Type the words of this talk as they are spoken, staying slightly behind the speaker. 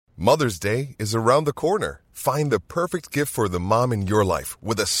Mother's Day is around the corner. Find the perfect gift for the mom in your life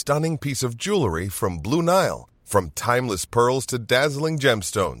with a stunning piece of jewelry from Blue Nile. From timeless pearls to dazzling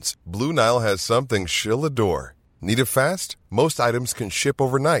gemstones, Blue Nile has something she'll adore. Need it fast? Most items can ship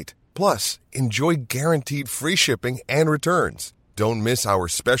overnight. Plus, enjoy guaranteed free shipping and returns. Don't miss our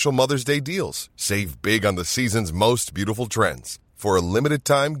special Mother's Day deals. Save big on the season's most beautiful trends. For a limited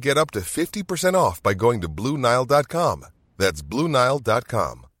time, get up to 50% off by going to BlueNile.com. That's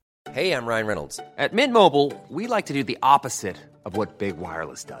BlueNile.com. Hey, I'm Ryan Reynolds. At Mint Mobile, we like to do the opposite of what Big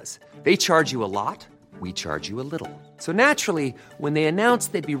Wireless does. They charge you a lot, we charge you a little. So naturally, when they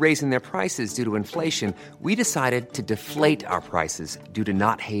announced they'd be raising their prices due to inflation, we decided to deflate our prices due to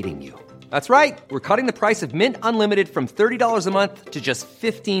not hating you. That's right. We're cutting the price of Mint Unlimited from $30 a month to just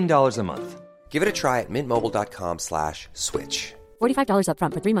 $15 a month. Give it a try at mintmobile.com/switch. $45 up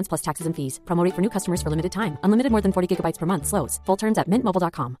front for 3 months plus taxes and fees. Promo rate for new customers for limited time. Unlimited more than 40 gigabytes per month. Slows full terms at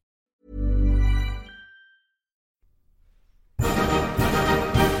mintmobile.com.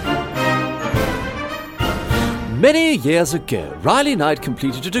 Many years ago, Riley Knight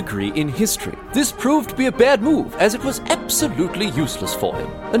completed a degree in history. This proved to be a bad move, as it was absolutely useless for him.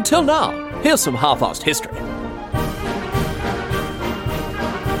 Until now. Here's some half-assed history.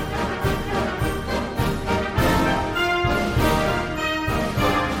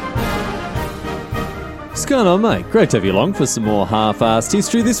 What's going on, mate? Great to have you along for some more half-assed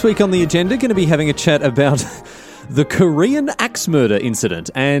history. This week on the agenda, going to be having a chat about the Korean axe murder incident.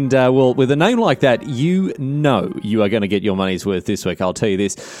 And, well, with a name like that, you know you are going to get your money's worth this week, I'll tell you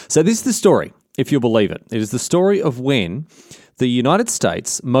this. So this is the story, if you'll believe it. It is the story of when the United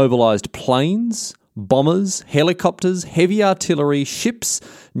States mobilized planes, bombers, helicopters, heavy artillery, ships,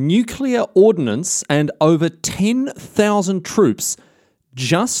 nuclear ordnance, and over 10,000 troops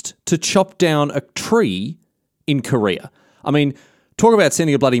just to chop down a tree in Korea. I mean, talk about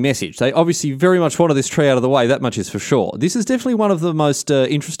sending a bloody message. They obviously very much wanted this tree out of the way, that much is for sure. This is definitely one of the most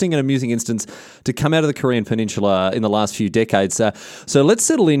interesting and amusing incidents to come out of the Korean Peninsula in the last few decades. So let's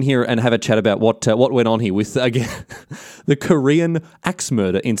settle in here and have a chat about what went on here with, again, the Korean axe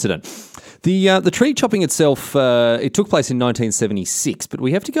murder incident. The tree chopping itself, it took place in 1976, but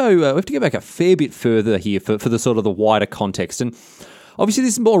we have to go back a fair bit further here for the sort of the wider context. And obviously,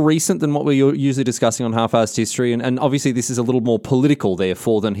 this is more recent than what we're usually discussing on Half-Assed History, and obviously this is a little more political,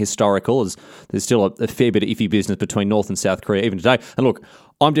 therefore, than historical, as there's still a fair bit of iffy business between North and South Korea even today. And look,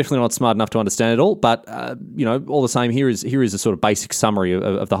 I'm definitely not smart enough to understand it all, but, all the same, here is a sort of basic summary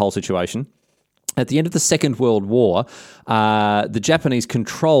of the whole situation. At the end of the Second World War, the Japanese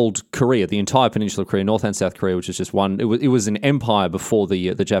controlled Korea, the entire peninsula of Korea, North and South Korea, which is just one. It was an empire before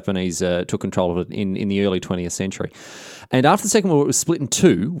the Japanese took control of it in the early 20th century. And after the Second World War, it was split in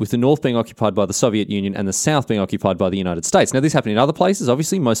two, with the North being occupied by the Soviet Union and the South being occupied by the United States. Now, this happened in other places,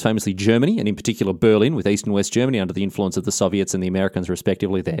 obviously, most famously Germany, and in particular Berlin, with East and West Germany under the influence of the Soviets and the Americans,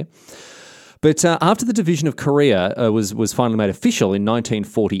 respectively, there. But after the division of Korea was finally made official in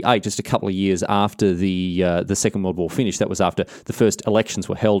 1948, just a couple of years after the Second World War finished, that was after the first elections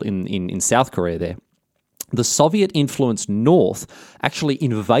were held in South Korea there. The Soviet-influenced North actually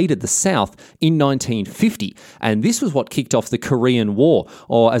invaded the South in 1950, and this was what kicked off the Korean War,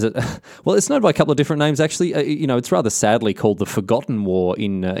 or it's known by a couple of different names actually. It's rather sadly called the Forgotten War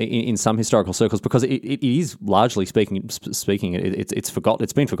in some historical circles, because it is largely speaking it's forgotten.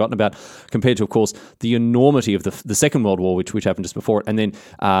 It's been forgotten about compared to, of course, the enormity of the Second World War, which happened just before it, and then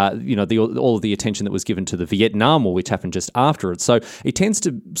all of the attention that was given to the Vietnam War, which happened just after it. So it tends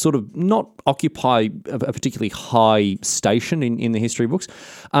to sort of not occupy a particularly high station in the history books.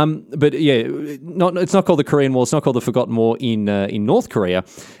 But yeah, it's not called the Korean War. It's not called the Forgotten War in North Korea.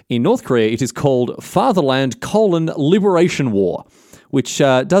 In North Korea, it is called Fatherland: Liberation War, which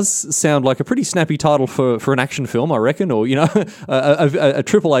does sound like a pretty snappy title for an action film, I reckon, or, a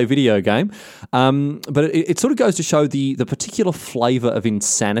AAA video game. But it sort of goes to show the particular flavour of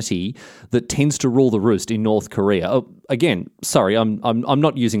insanity that tends to rule the roost in North Korea. Again, sorry, I'm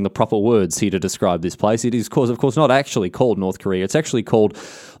not using the proper words here to describe this place. It is, of course, not actually called North Korea. It's actually called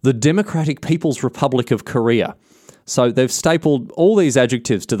the Democratic People's Republic of Korea. So they've stapled all these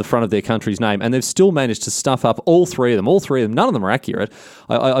adjectives to the front of their country's name, and they've still managed to stuff up all three of them. None of them are accurate.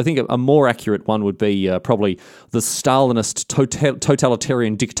 I think a more accurate one would be probably the Stalinist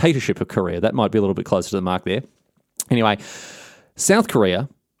totalitarian dictatorship of Korea. That might be a little bit closer to the mark there. Anyway, South Korea,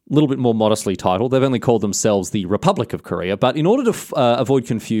 a little bit more modestly titled. They've only called themselves the Republic of Korea. But in order to avoid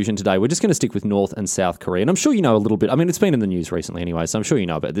confusion today, we're just going to stick with North and South Korea. And I'm sure you know a little bit. I mean, it's been in the news recently anyway, so I'm sure you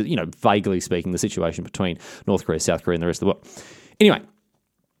know about, vaguely speaking, the situation between North Korea, South Korea, and the rest of the world. Anyway,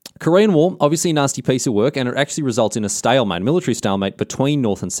 Korean War, obviously a nasty piece of work, and it actually results in a stalemate, military stalemate between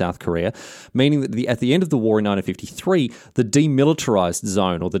North and South Korea, meaning that at the end of the war in 1953, the demilitarized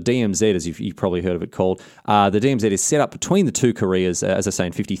zone, or the DMZ, as you've probably heard of it called, the DMZ is set up between the two Koreas, as I say,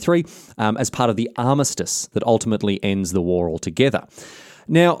 in 53, as part of the armistice that ultimately ends the war altogether.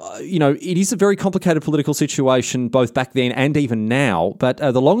 Now, it is a very complicated political situation, both back then and even now, but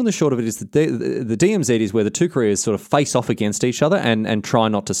the long and the short of it is that the DMZ is where the two Koreas sort of face off against each other and try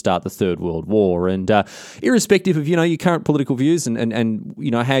not to start the Third World War. And irrespective of, your current political views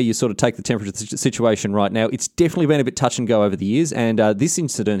and how you sort of take the temperature of the situation right now, it's definitely been a bit touch and go over the years. And this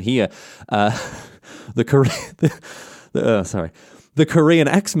incident here, the Korean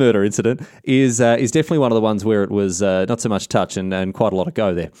axe murder incident is definitely one of the ones where it was not so much touch and quite a lot of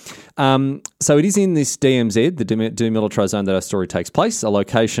go there. So it is in this DMZ, the demilitarized zone, that our story takes place, a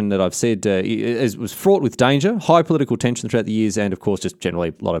location that I've said was fraught with danger, high political tension throughout the years, and of course just generally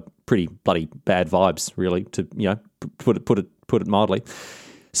a lot of pretty bloody bad vibes, really, to put it mildly.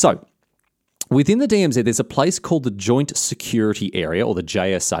 So within the DMZ, there's a place called the Joint Security Area, or the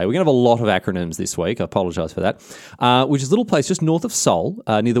JSA. We're going to have a lot of acronyms this week. I apologise for that. Which is a little place just north of Seoul,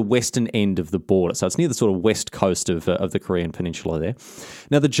 near the western end of the border. So it's near the sort of west coast of the Korean peninsula there.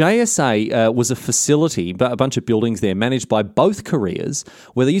 Now, the JSA was a facility, a bunch of buildings there, managed by both Koreas,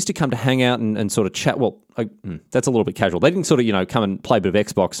 where they used to come to hang out and sort of chat. Well, that's a little bit casual. They didn't sort of, come and play a bit of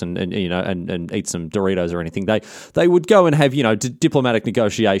Xbox and eat some Doritos or anything. They would go and have, diplomatic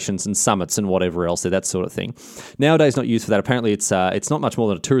negotiations and summits and whatever else, that sort of thing. Nowadays, not used for that. Apparently, it's not much more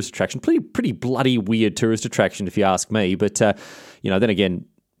than a tourist attraction. Pretty bloody weird tourist attraction, if you ask me. But then again,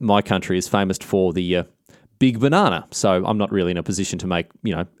 my country is famous for the big banana, so I'm not really in a position to make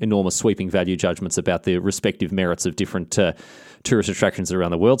enormous sweeping value judgments about the respective merits of different tourist attractions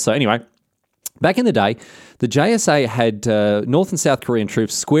around the world. So anyway. Back in the day, the JSA had North and South Korean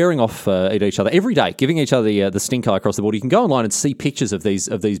troops squaring off at each other every day, giving each other the stink eye across the border. You can go online and see pictures of these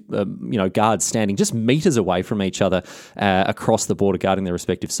guards standing just meters away from each other across the border, guarding their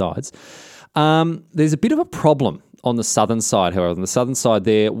respective sides. There's a bit of a problem on the southern side, however. On the southern side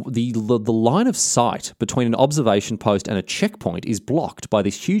there, the line of sight between an observation post and a checkpoint is blocked by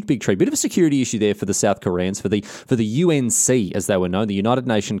this huge big tree. Bit of a security issue there for the South Koreans, for the UNC, as they were known, the United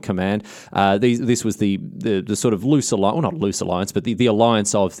Nations Command. This was the sort of loose alliance, well, not loose alliance, but the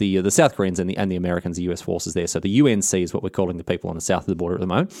alliance of the South Koreans and the Americans, the US forces there. So the UNC is what we're calling the people on the south of the border at the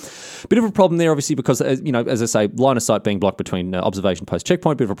moment. Bit of a problem there, obviously, because, as I say, line of sight being blocked between observation post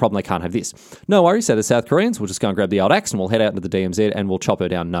checkpoint, bit of a problem. They can't have this. No worries, so the South Koreans will just go and grab the old axe and we'll head out into the DMZ and we'll chop her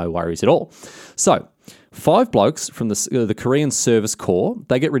down, no worries at all. So 5 blokes from the Korean Service Corps,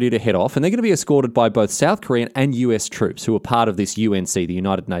 they get ready to head off, and they're going to be escorted by both South Korean and US troops who are part of this UNC, the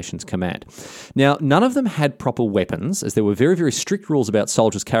United Nations Command. Now, none of them had proper weapons, as there were very, very strict rules about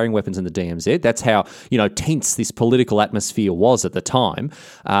soldiers carrying weapons in the DMZ. That's how, tense this political atmosphere was at the time.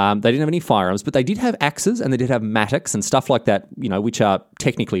 They didn't have any firearms, but they did have axes and they did have mattocks and stuff like that, which are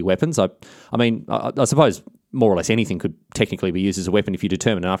technically weapons. I suppose more or less anything could technically be used as a weapon if you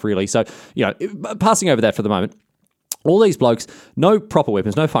determine enough, really. So, passing over that for the moment, all these blokes, no proper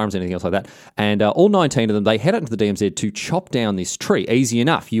weapons, no firearms, anything else like that, and all 19 of them, they head out into the DMZ to chop down this tree. Easy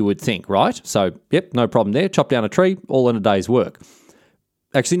enough, you would think, right? So, yep, no problem there. Chop down a tree, all in a day's work.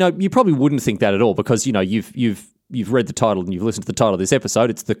 Actually, no, you probably wouldn't think that at all, because, you've read the title and you've listened to the title of this episode.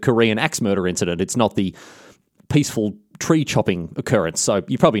 It's the Korean axe murder incident. It's not the peaceful tree chopping occurrence. So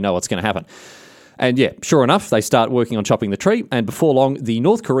you probably know what's going to happen. And yeah, sure enough, they start working on chopping the tree, and before long, the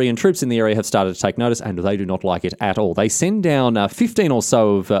North Korean troops in the area have started to take notice, and they do not like it at all. They send down 15 or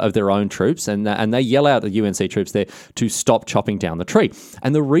so of their own troops, and they yell out at the UNC troops there to stop chopping down the tree.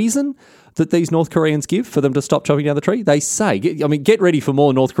 And the reason that these North Koreans give for them to stop chopping down the tree, they say, get ready for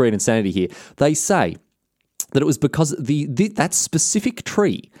more North Korean insanity here. They say that it was because that specific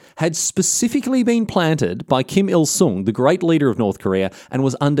tree had specifically been planted by Kim Il-sung, the great leader of North Korea, and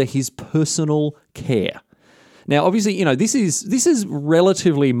was under his personal care. Now, obviously, this is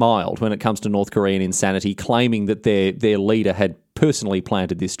relatively mild when it comes to North Korean insanity, claiming that their leader had personally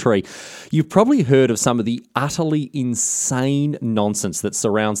planted this tree. You've probably heard of some of the utterly insane nonsense that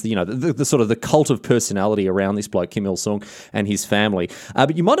surrounds the sort of the cult of personality around this bloke, Kim Il-sung, and his family.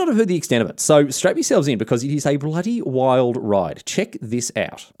 But you might not have heard the extent of it. So strap yourselves in, because it is a bloody wild ride. Check this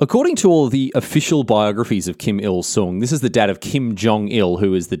out. According to all of the official biographies of Kim Il-sung, this is the dad of Kim Jong-il,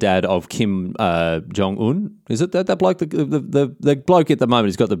 who is the dad of Kim Jong-un. Is it that bloke? The bloke at the moment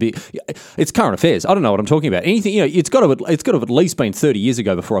has got the big... It's current affairs. I don't know what I'm talking about. Anything, it's got to have at least been 30 years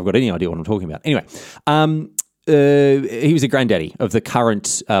ago before I've got any idea what I'm talking about. Anyway, he was a granddaddy of the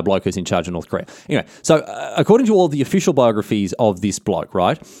current bloke who's in charge of North Korea. Anyway, so according to all the official biographies of this bloke,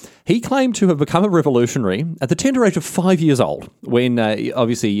 right, he claimed to have become a revolutionary at the tender age of 5 years old when,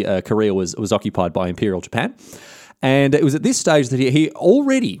 obviously, Korea was occupied by Imperial Japan. And it was at this stage that he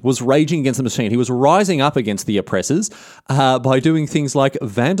already was raging against the machine. He was rising up against the oppressors by doing things like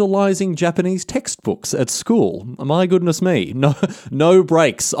vandalizing Japanese textbooks at school. My goodness me. No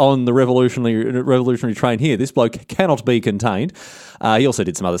brakes on the revolutionary train here. This bloke cannot be contained. He also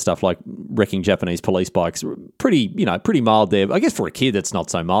did some other stuff like wrecking Japanese police bikes. Pretty mild there. I guess for a kid that's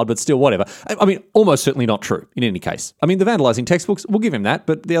not so mild, but still whatever. I mean, almost certainly not true in any case. I mean, the vandalizing textbooks, we'll give him that,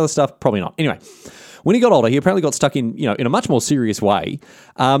 but the other stuff, probably not. Anyway. When he got older, he apparently got stuck in a much more serious way.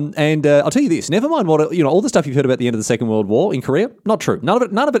 And I'll tell you this: never mind all the stuff you've heard about the end of the Second World War in Korea, not true.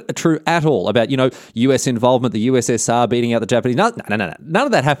 None of it true at all. About U.S. involvement, the USSR beating out the Japanese. No, none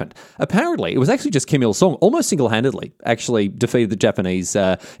of that happened. Apparently, it was actually just Kim Il Sung, almost single-handedly, actually defeated the Japanese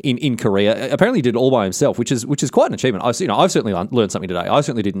in Korea. Apparently, he did it all by himself, which is quite an achievement. I've certainly learned something today. I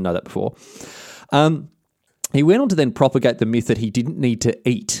certainly didn't know that before. He went on to then propagate the myth that he didn't need to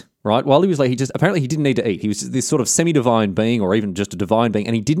eat. Right? While he was like, he didn't need to eat. He was this sort of semi-divine being or even just a divine being,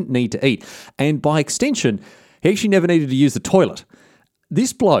 and he didn't need to eat. And by extension, he actually never needed to use the toilet.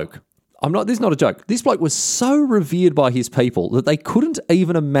 This bloke, this is not a joke, this bloke was so revered by his people that they couldn't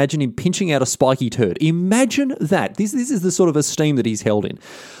even imagine him pinching out a spiky turd. Imagine that. This is the sort of esteem that he's held in.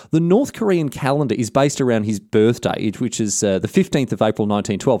 The North Korean calendar is based around his birthday, which is the 15th of April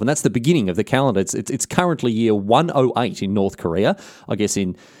 1912, and that's the beginning of the calendar. It's currently year 108 in North Korea, I guess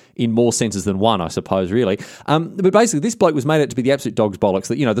in more senses than one, I suppose, really. But basically, this bloke was made out to be the absolute dog's bollocks,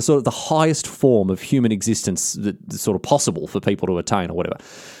 that, the sort of the highest form of human existence that's sort of possible for people to attain or whatever.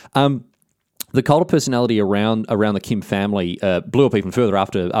 The cult of personality around the Kim family blew up even further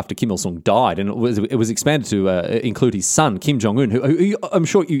after Kim Il Sung died, and it was expanded to include his son Kim Jong Un, who I'm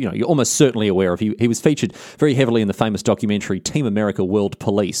sure you're almost certainly aware of. He was featured very heavily in the famous documentary Team America: World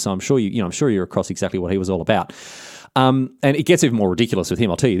Police. So I'm sure you're across exactly what he was all about. And it gets even more ridiculous with him.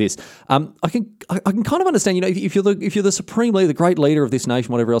 I'll tell you this: I can kind of understand. If you're the supreme leader, the great leader of this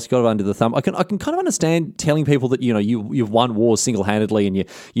nation, whatever else you got under the thumb, I can kind of understand telling people that you've won wars single-handedly and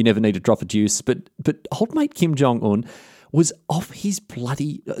you never need to drop a deuce. But old mate Kim Jong Un was off his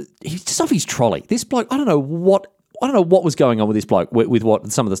he's just off his trolley. This bloke, I don't know what was going on with this bloke with what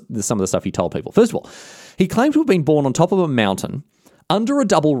some of the stuff he told people. First of all, he claimed to have been born on top of a mountain under a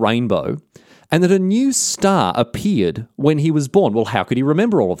double rainbow, and that a new star appeared when he was born. Well, how could he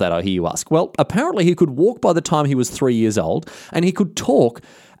remember all of that, I hear you ask? Well, apparently he could walk by the time he was 3 years old, and he could talk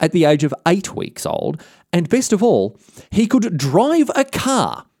at the age of 8 weeks old, and best of all, he could drive a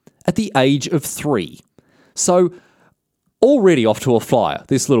car at the age of 3. So, already off to a flyer,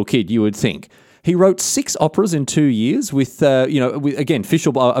 this little kid, you would think. He wrote 6 operas in 2 years with again,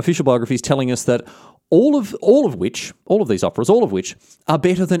 official biographies telling us that all of these operas are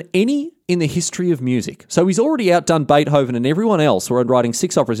better than any in the history of music. So he's already outdone Beethoven and everyone else who are writing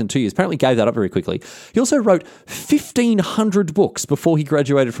 6 operas in 2 years. Apparently gave that up very quickly. He also wrote 1,500 books before he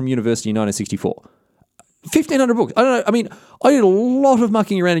graduated from university in 1964. 1,500 books. I don't know. I mean, I did a lot of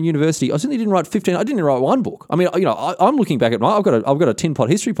mucking around in university. I certainly didn't write 15. I didn't write one book. I mean, I'm looking back at I've got a Tin Pot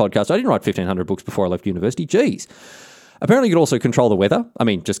history podcast. I didn't write 1,500 books before I left university. Jeez. Apparently, he could also control the weather. I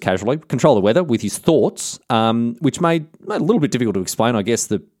mean, just casually control the weather with his thoughts, which made it a little bit difficult to explain. I guess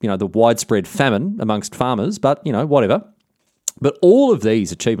the widespread famine amongst farmers, but whatever. But all of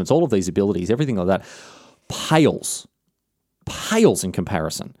these achievements, all of these abilities, everything like that, pales in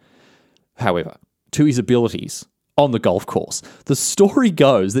comparison. However, to his abilities on the golf course. The story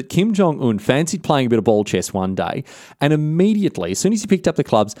goes that Kim Jong-un fancied playing a bit of ball chess one day, and immediately, as soon as he picked up the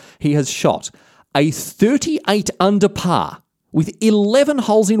clubs, he has shot a 38 under par with 11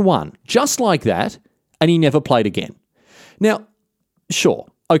 holes in one, just like that, and he never played again. Now, sure,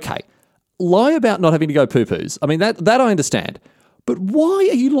 okay, lie about not having to go poo-poos. I mean, that I understand. But why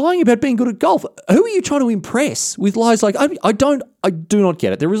are you lying about being good at golf? Who are you trying to impress with lies like, I do not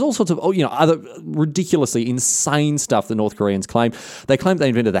get it. There is all sorts of, other ridiculously insane stuff the North Koreans claim. They claim they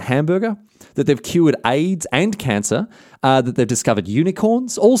invented the hamburger, that they've cured AIDS and cancer, that they've discovered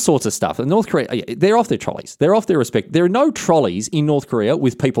unicorns, all sorts of stuff. And North Korea, they're off their trolleys. They're off their respect. There are no trolleys in North Korea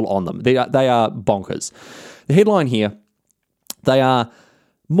with people on them. They are bonkers. The headline here, they are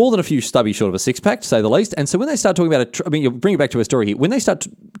more than a few stubby short of a six-pack, to say the least. And so when they start talking about you'll bring it back to a story here. When they start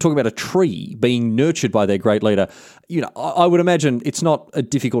talking about a tree being nurtured by their great leader, I would imagine it's not a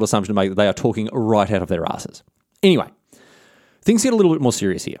difficult assumption to make that they are talking right out of their asses. Anyway, things get a little bit more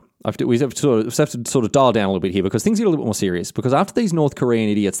serious here. We have to sort of dial down a little bit here because things get a little bit more serious. Because after these North Korean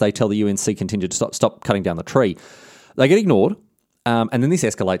idiots, they tell the UNC contingent to stop cutting down the tree, they get ignored, and then this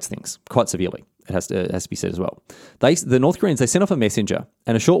escalates things quite severely. It has to be said as well. The North Koreans, they sent off a messenger,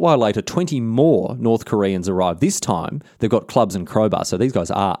 and a short while later, 20 more North Koreans arrive. This time, they've got clubs and crowbars, so these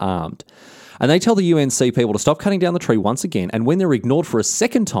guys are armed. And they tell the UNC people to stop cutting down the tree once again. And when they're ignored for a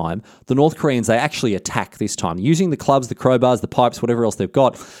second time, the North Koreans, they actually attack this time, using the clubs, the crowbars, the pipes, whatever else they've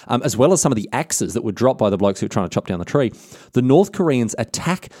got, as well as some of the axes that were dropped by the blokes who were trying to chop down the tree. The North Koreans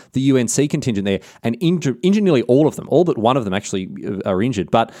attack the UNC contingent there and injure nearly all of them. All but one of them actually are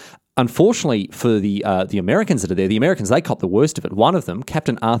injured. But unfortunately for the Americans that are there, the Americans, they cop the worst of it. One of them,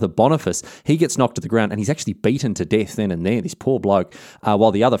 Captain Arthur Boniface, he gets knocked to the ground and he's actually beaten to death then and there, this poor bloke,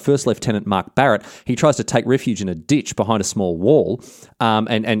 while the other, First Lieutenant Mark Barrett, he tries to take refuge in a ditch behind a small wall,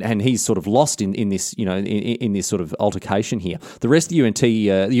 and he's sort of lost in this, in this sort of altercation here. The rest of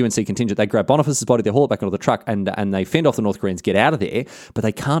the UNC contingent, they grab Boniface's body, they haul it back onto the truck, and they fend off the North Koreans, get out of there, but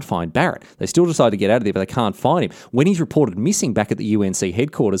they can't find Barrett. They still decide to get out of there, but they can't find him. When he's reported missing back at the UNC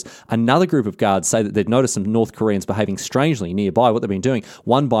headquarters, another group of guards say that they'd noticed some North Koreans behaving strangely nearby. What they've been doing,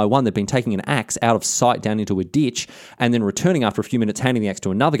 one by one, they've been taking an axe out of sight down into a ditch and then returning after a few minutes, handing the axe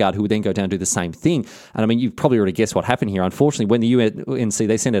to another guard who would then go down and do the same thing. And I mean, you've probably already guessed what happened here. Unfortunately, when the UNC,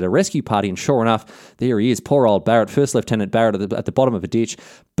 they sent out a rescue party, and sure enough, there he is, poor old Barrett, First Lieutenant Barrett at the bottom of a ditch,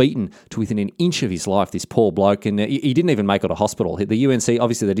 beaten to within an inch of his life, this poor bloke. And he didn't even make it to hospital. The UNC,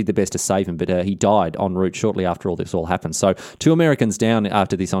 obviously, they did their best to save him, but he died en route shortly after all this all happened. So 2 Americans down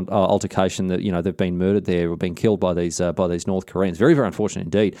after this altercation that, they've been murdered there or been killed by these North Koreans. Very, very unfortunate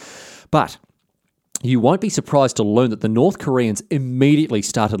indeed. But you won't be surprised to learn that the North Koreans immediately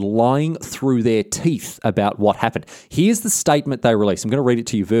started lying through their teeth about what happened. Here's the statement they released. I'm going to read it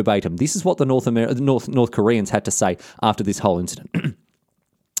to you verbatim. This is what the North Koreans had to say after this whole incident.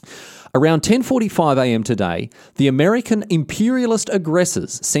 Around 10:45 a.m. today, the American imperialist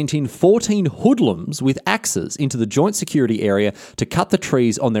aggressors sent in 14 hoodlums with axes into the joint security area to cut the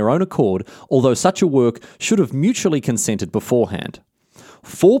trees on their own accord, although such a work should have mutually consented beforehand.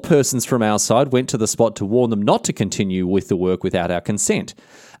 4 persons from our side went to the spot to warn them not to continue with the work without our consent.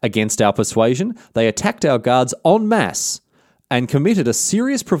 Against our persuasion, they attacked our guards en masse and committed a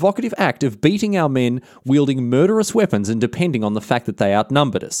serious provocative act of beating our men wielding murderous weapons and depending on the fact that they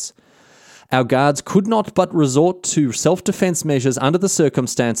outnumbered us. Our guards could not but resort to self-defense measures under the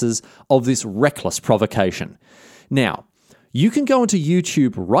circumstances of this reckless provocation. Now, you can go into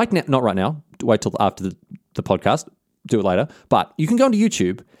YouTube right now, not right now, wait till after the podcast, do it later, but you can go into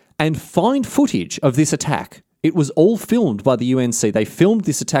YouTube and find footage of this attack. It was all filmed by the UNC. They filmed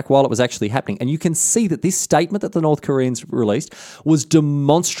this attack while it was actually happening, and you can see that this statement that the North Koreans released was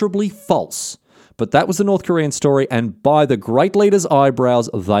demonstrably false. But that was the North Korean story, and by the great leader's eyebrows,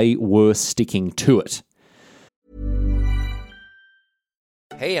 they were sticking to it.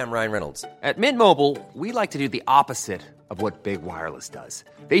 Hey, I'm Ryan Reynolds. At Mint Mobile, we like to do the opposite of what Big Wireless does.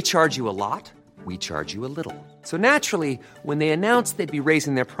 They charge you a lot, we charge you a little. So naturally, when they announced they'd be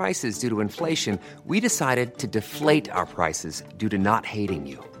raising their prices due to inflation, we decided to deflate our prices due to not hating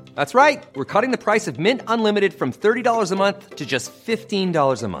you. That's right. We're cutting the price of Mint Unlimited from $30 a month to just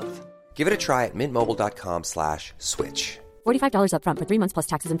 $15 a month. Give it a try at mintmobile.com/switch. $45 up front for 3 months plus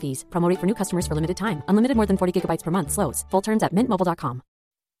taxes and fees. Promo rate for new customers for limited time. Unlimited more than 40 gigabytes per month slows. Full terms at mintmobile.com.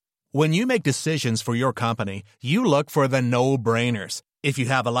 When you make decisions for your company, you look for the no-brainers. If you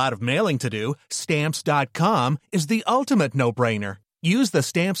have a lot of mailing to do, Stamps.com is the ultimate no-brainer. Use the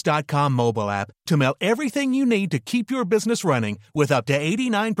Stamps.com mobile app to mail everything you need to keep your business running with up to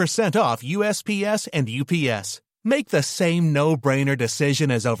 89% off USPS and UPS. Make the same no-brainer decision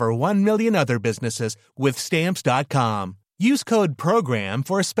as over 1 million other businesses with Stamps.com. Use code PROGRAM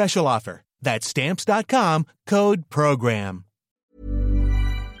for a special offer. That's Stamps.com, code PROGRAM.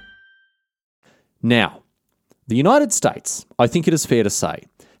 Now, the United States, I think it is fair to say,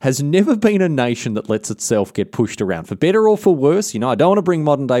 has never been a nation that lets itself get pushed around. For better or for worse, I don't want to bring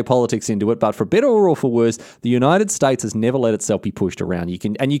modern day politics into it, but for better or for worse, the United States has never let itself be pushed around. You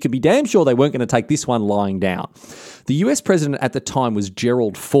can be damn sure they weren't going to take this one lying down. The US president at the time was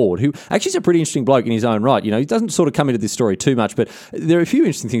Gerald Ford, who actually is a pretty interesting bloke in his own right. He doesn't sort of come into this story too much, but there are a few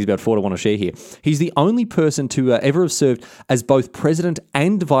interesting things about Ford I want to share here. He's the only person to ever have served as both president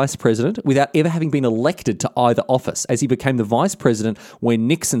and vice president without ever having been elected to either office, as he became the vice president when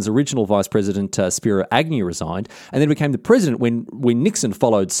Nixon's original vice president, Spiro Agnew, resigned, and then became the president when Nixon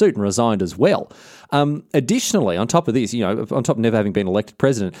followed suit and resigned as well. Additionally, on top of this, on top of never having been elected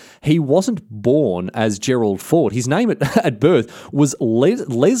president, he wasn't born as Gerald Ford. His name at birth was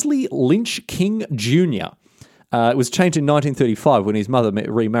Leslie Lynch King Jr., It was changed in 1935 when his mother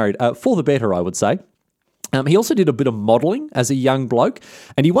remarried, for the better, I would say. He also did a bit of modelling as a young bloke,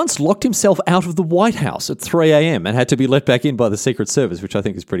 and he once locked himself out of the White House at 3 a.m. and had to be let back in by the Secret Service, which I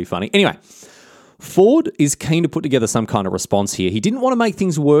think is pretty funny. Anyway, Ford is keen to put together some kind of response here. He didn't want to make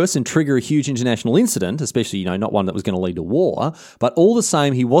things worse and trigger a huge international incident, especially, not one that was going to lead to war. But all the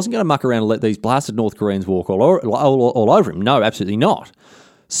same, he wasn't going to muck around and let these blasted North Koreans walk all over him. No, absolutely not.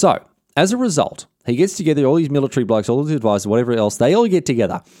 So, as a result, he gets together all these military blokes, all these advisors, whatever else. They all get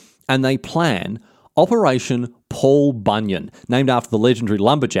together and they plan Operation Paul Bunyan, named after the legendary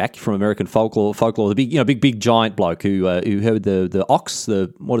lumberjack from American folklore, the big giant bloke who heard the ox,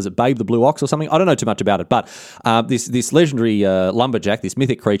 Babe the Blue Ox or something? I don't know too much about it, but this legendary lumberjack, this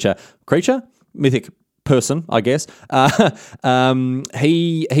mythic mythic person, I guess.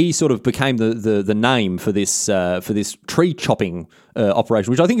 He sort of became the name for this tree chopping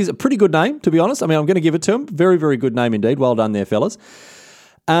operation, which I think is a pretty good name, to be honest. I mean, I'm going to give it to him. Very, very good name indeed. Well done there, fellas.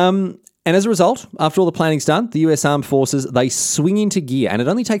 And as a result, after all the planning's done, the US Armed Forces, they swing into gear, and it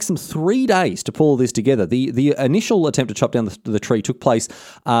only takes them 3 days to pull all this together. The initial attempt to chop down the tree took place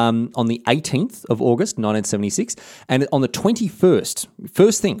on the 18th of August, 1976, and on the 21st,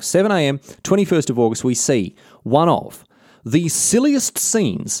 first thing, 7 a.m., 21st of August, we see one of the silliest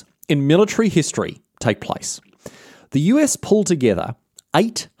scenes in military history take place. The US pulled together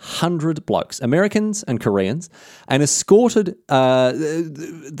 800 blokes, Americans and Koreans, and escorted.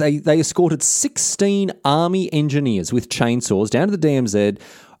 They escorted 16 army engineers with chainsaws down to the DMZ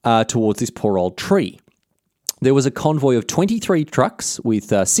towards this poor old tree. There was a convoy of 23 trucks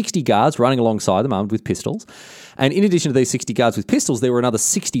with 60 guards running alongside them, armed with pistols. And in addition to these 60 guards with pistols, there were another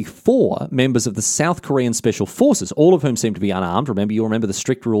 64 members of the South Korean Special Forces, all of whom seemed to be unarmed. You'll remember the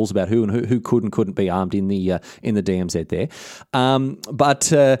strict rules about who could and couldn't be armed in the DMZ there.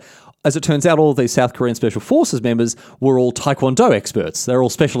 But as it turns out, all of these South Korean Special Forces members were all Taekwondo experts. They're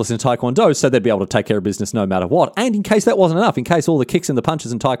all specialists in Taekwondo, so they'd be able to take care of business no matter what. And in case that wasn't enough, in case all the kicks and the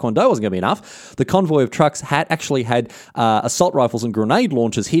punches in Taekwondo wasn't going to be enough, the convoy of trucks had assault rifles and grenade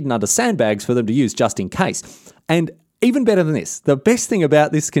launchers hidden under sandbags for them to use just in case. And even better than this, the best thing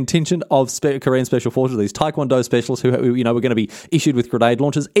about this contingent of Korean Special Forces, these Taekwondo specialists who were going to be issued with grenade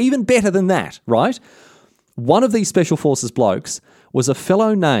launchers, even better than that, right? One of these Special Forces blokes was a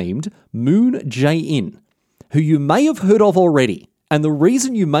fellow named Moon Jae-in, who you may have heard of already. And the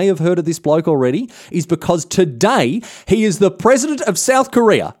reason you may have heard of this bloke already is because today he is the president of South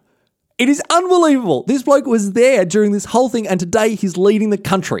Korea. It is unbelievable. This bloke was there during this whole thing, and today he's leading the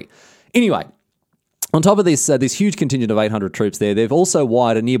country. Anyway, on top of this huge contingent of 800 troops there, they've also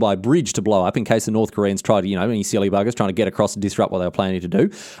wired a nearby bridge to blow up in case the North Koreans tried to, any silly buggers trying to get across and disrupt what they were planning to do.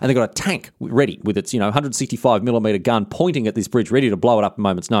 And they've got a tank ready with its, 165mm gun pointing at this bridge, ready to blow it up at a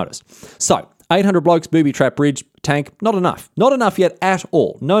moment's notice. So, 800 blokes, booby trap bridge, tank, not enough. Not enough yet at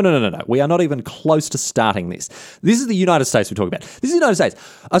all. No. We are not even close to starting this. This is the United States we're talking about. This is the United States.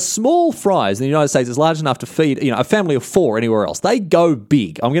 A small fries in the United States is large enough to feed, a family of 4 anywhere else. They go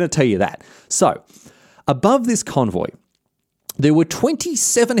big. I'm going to tell you that. So, above this convoy, there were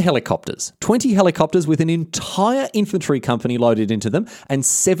 27 helicopters, 20 helicopters with an entire infantry company loaded into them and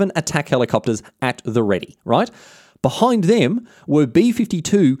 7 attack helicopters at the ready, right? Behind them were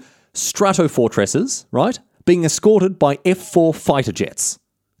B-52 Stratofortresses, right, being escorted by F-4 fighter jets.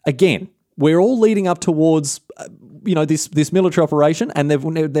 Again, we're all leading up towards, this military operation, and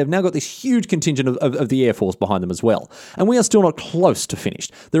they've now got this huge contingent of the Air Force behind them as well. And we are still not close to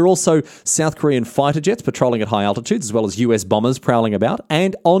finished. There are also South Korean fighter jets patrolling at high altitudes, as well as US bombers prowling about.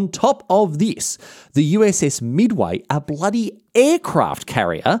 And on top of this, the USS Midway, a bloody aircraft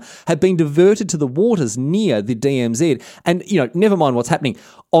carrier, had been diverted to the waters near the DMZ. And never mind what's happening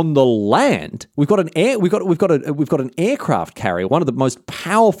on the land. We've got an aircraft carrier, one of the most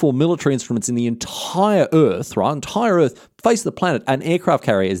powerful military instruments in the entire Earth, right? Entire Earth, face of the planet, an aircraft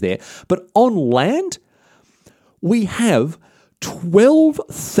carrier is there. But on land, we have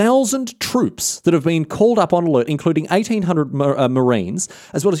 12,000 troops that have been called up on alert, including 1,800 Marines,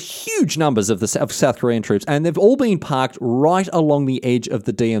 as well as huge numbers of South Korean troops, and they've all been parked right along the edge of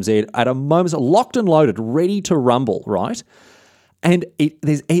the DMZ at a moment, locked and loaded, ready to rumble, right? And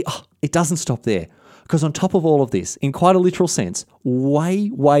it doesn't stop there, because on top of all of this, in quite a literal sense, way,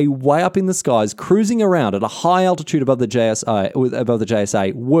 way, way up in the skies, cruising around at a high altitude above the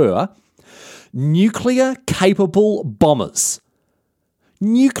JSA, were nuclear-capable bombers.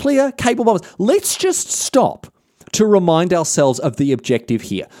 Nuclear-capable bombers. Let's just stop to remind ourselves of the objective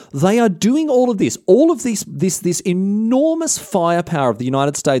here. They are doing all of this enormous firepower of the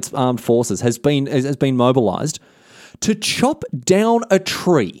United States Armed Forces has been mobilized to chop down a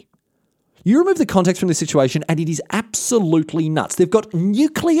tree. You remove the context from this situation and it is absolutely nuts. They've got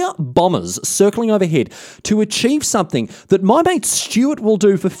nuclear bombers circling overhead to achieve something that my mate Stuart will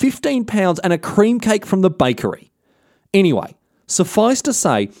do for £15 and a cream cake from the bakery. Anyway, suffice to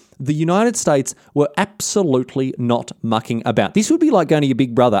say, the United States were absolutely not mucking about. This would be like going to your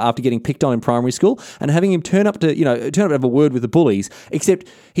big brother after getting picked on in primary school and having him turn up to have a word with the bullies, except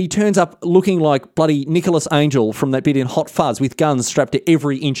he turns up looking like bloody Nicholas Angel from that bit in Hot Fuzz with guns strapped to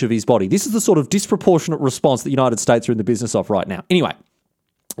every inch of his body. This is the sort of disproportionate response that the United States are in the business of right now. Anyway,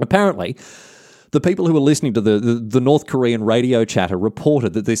 apparently, the people who were listening to the North Korean radio chatter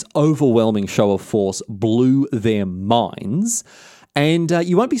reported that this overwhelming show of force blew their minds. And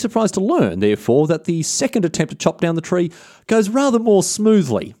you won't be surprised to learn, therefore, that the second attempt to chop down the tree goes rather more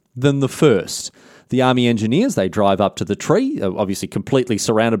smoothly than the first. The Army engineers, they drive up to the tree, obviously completely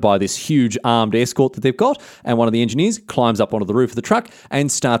surrounded by this huge armed escort that they've got, and one of the engineers climbs up onto the roof of the truck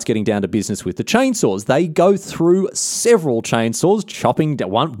and starts getting down to business with the chainsaws. They go through several chainsaws, chopping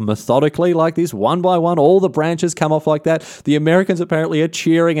one methodically like this, one by one. All the branches come off like that. The Americans apparently are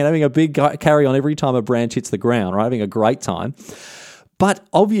cheering and having a big carry on every time a branch hits the ground, right? Having a great time. But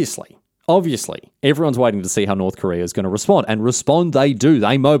obviously, everyone's waiting to see how North Korea is going to respond. And respond they do.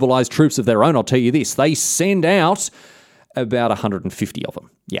 They mobilize troops of their own, I'll tell you this. They send out about 150 of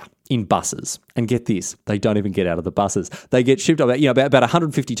them, in buses. And get this, they don't even get out of the buses. They get shipped off, about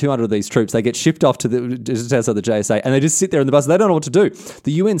 150, 200 of these troops. They get shipped off to just outside the JSA, and they just sit there in the bus. They don't know what to do.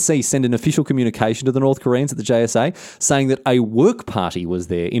 The UNC send an official communication to the North Koreans at the JSA saying that a work party was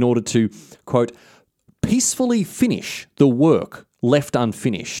there in order to, quote, peacefully finish the work left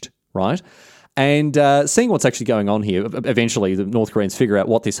unfinished, right? And seeing what's actually going on here, eventually the North Koreans figure out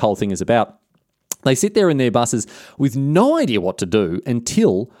what this whole thing is about. They sit there in their buses with no idea what to do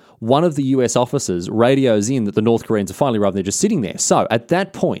until one of the US officers radios in that the North Koreans are finally arrived. They're just sitting there. So at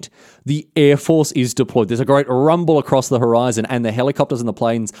that point, the Air Force is deployed. There's a great rumble across the horizon and the helicopters and the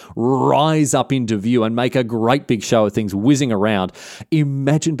planes rise up into view and make a great big show of things whizzing around.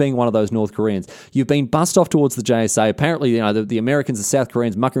 Imagine being one of those North Koreans. You've been bussed off towards the JSA. Apparently, the Americans and South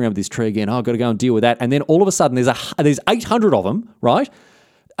Koreans mucking around with this tree again. Oh, I've got to go and deal with that. And then all of a sudden, there's 800 of them, right?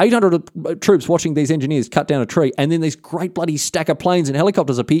 800 troops watching these engineers cut down a tree, and then this great bloody stack of planes and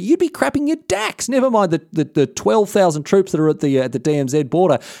helicopters appear. You'd be crapping your dacks. Never mind the 12,000 troops that are at the DMZ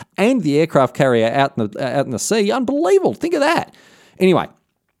border and the aircraft carrier out in the sea. Unbelievable. Think of that. Anyway,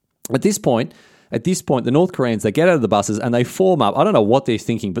 at this point, the North Koreans, they get out of the buses and they form up. I don't know what they're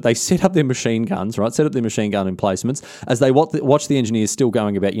thinking, but they set up their machine guns, right? Set up their machine gun emplacements as they watch the engineers still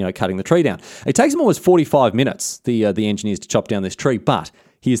going about, cutting the tree down. It takes them almost 45 minutes, the engineers, to chop down this tree, but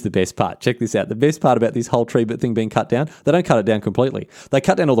here's the best part. Check this out. The best part about this whole tree thing being cut down, they don't cut it down completely. They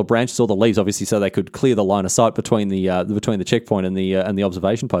cut down all the branches, all the leaves, obviously, so they could clear the line of sight between the checkpoint and the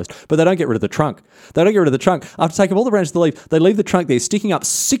observation post. But they don't get rid of the trunk. After taking all the branches they leave the trunk there sticking up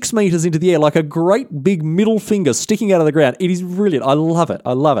 6 meters into the air like a great big middle finger sticking out of the ground. It is brilliant. I love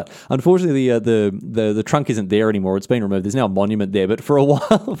it. Unfortunately, the trunk isn't there anymore. It's been removed. There's now a monument there. But for a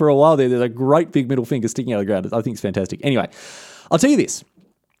while there's a great big middle finger sticking out of the ground. I think it's fantastic. Anyway, I'll tell you this.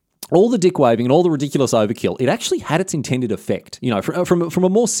 All the dick waving and all the ridiculous overkill, it actually had its intended effect. From a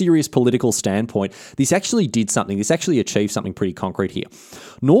more serious political standpoint, this actually did something. This actually achieved something pretty concrete here.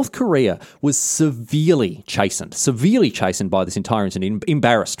 North Korea was severely chastened by this entire incident.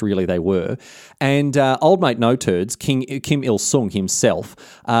 Embarrassed, really, they were. And old mate No Turds, Kim Il-sung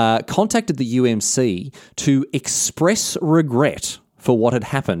himself, contacted the UMC to express regret for what had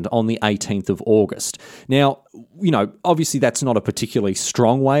happened on the 18th of August. Now, obviously that's not a particularly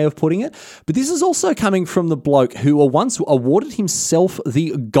strong way of putting it, but this is also coming from the bloke who once awarded himself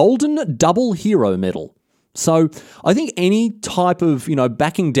the Golden Double Hero Medal. So I think any type of,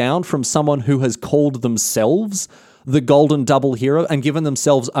 backing down from someone who has called themselves the Golden Double Hero and given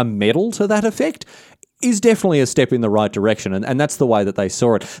themselves a medal to that effect is definitely a step in the right direction, and that's the way that they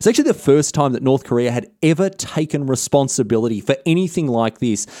saw it. It's actually the first time that North Korea had ever taken responsibility for anything like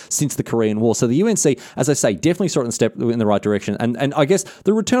this since the Korean War. So the UNC, as I say, definitely saw it a step in the right direction, and I guess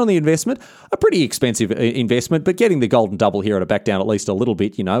the return on the investment, a pretty expensive investment, but getting the Golden Double Hero to back down at least a little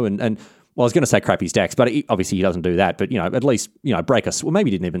bit, and well, I was going to say crap his dacks, but obviously he doesn't do that. But, at least, maybe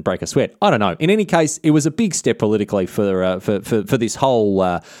he didn't even break a sweat. I don't know. In any case, it was a big step politically for this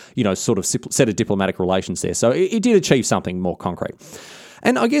whole, sort of set of diplomatic relations there. So it did achieve something more concrete.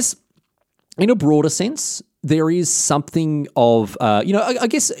 And I guess in a broader sense, there is something of, I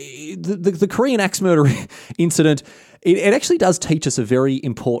guess the Korean axe murder incident, it actually does teach us a very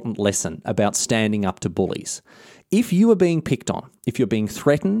important lesson about standing up to bullies. If you are being picked on, if you're being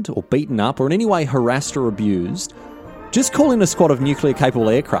threatened or beaten up or in any way harassed or abused, Just call in a squad of nuclear-capable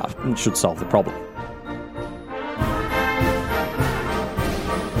aircraft and it should solve the problem.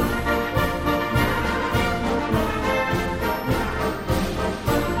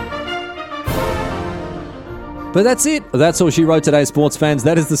 But that's it. That's all she wrote today, sports fans.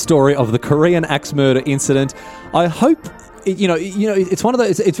 That is the story of the Korean axe murder incident. I hope it's one of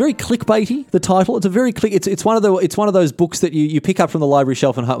those. It's very clickbaity. The title. It's a very click. It's one of those books that you pick up from the library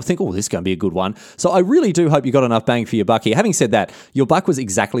shelf and think, oh, this is going to be a good one. So I really do hope you got enough bang for your buck here. Having said that, your buck was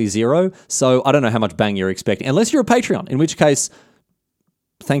exactly 0. So I don't know how much bang you're expecting, unless you're a Patreon, in which case,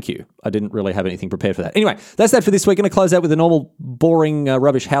 thank you. I didn't really have anything prepared for that. Anyway, that's that for this week. Going to close out with the normal, boring,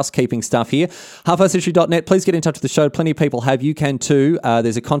 rubbish housekeeping stuff here. halfarsedhistory.net. Please get in touch with the show. Plenty of people have. You can too.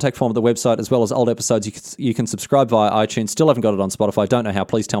 There's a contact form at the website as well as old episodes. You can subscribe via iTunes. Still haven't got it on Spotify. Don't know how.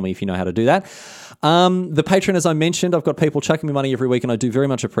 Please tell me if you know how to do that. The Patreon, as I mentioned, I've got people chucking me money every week, and I do very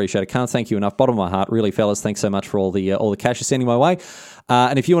much appreciate it. Can't thank you enough. Bottom of my heart, really, fellas. Thanks so much for all the cash you're sending my way.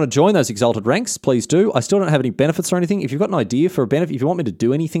 And if you want to join those exalted ranks, please do. I still don't have any benefits or anything. If you've got an idea for a benefit, if you want me to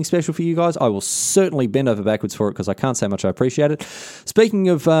do anything special for you guys, I will certainly bend over backwards for it because I can't say how much I appreciate it. Speaking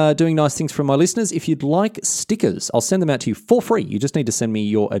of doing nice things for my listeners, if you'd like stickers, I'll send them out to you for free. You just need to send me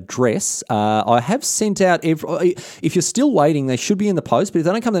your address. I have sent out, if you're still waiting, they should be in the post, but if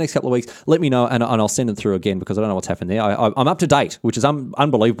they don't come the next couple of weeks, let me know and I'll send them through again because I don't know what's happened there. I'm up to date, which is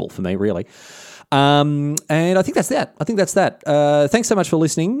unbelievable for me, really. And I think that's that. Thanks so much for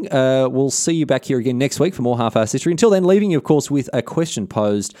listening. We'll see you back here again next week for more Half-Assed History. Until then, leaving you, of course, with a question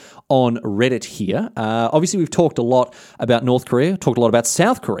posed on Reddit here. Obviously, we've talked a lot about North Korea, talked a lot about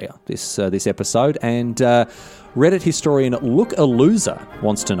South Korea this episode, and Reddit historian Look a Loser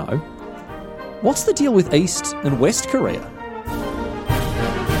wants to know, what's the deal with East and West Korea?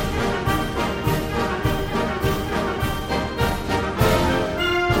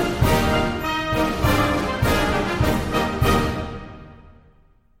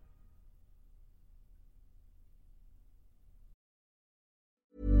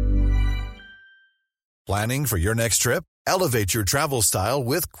 Planning for your next trip? Elevate your travel style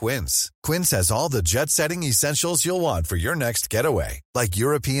with Quince. Quince has all the jet-setting essentials you'll want for your next getaway, like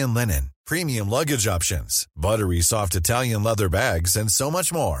European linen, premium luggage options, buttery soft Italian leather bags, and so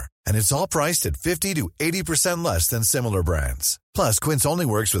much more. And it's all priced at 50 to 80% less than similar brands. Plus, Quince only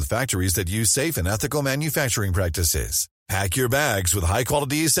works with factories that use safe and ethical manufacturing practices. Pack your bags with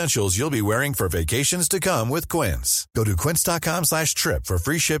high-quality essentials you'll be wearing for vacations to come with Quince. Go to quince.com/trip for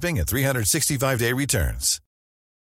free shipping and 365-day returns.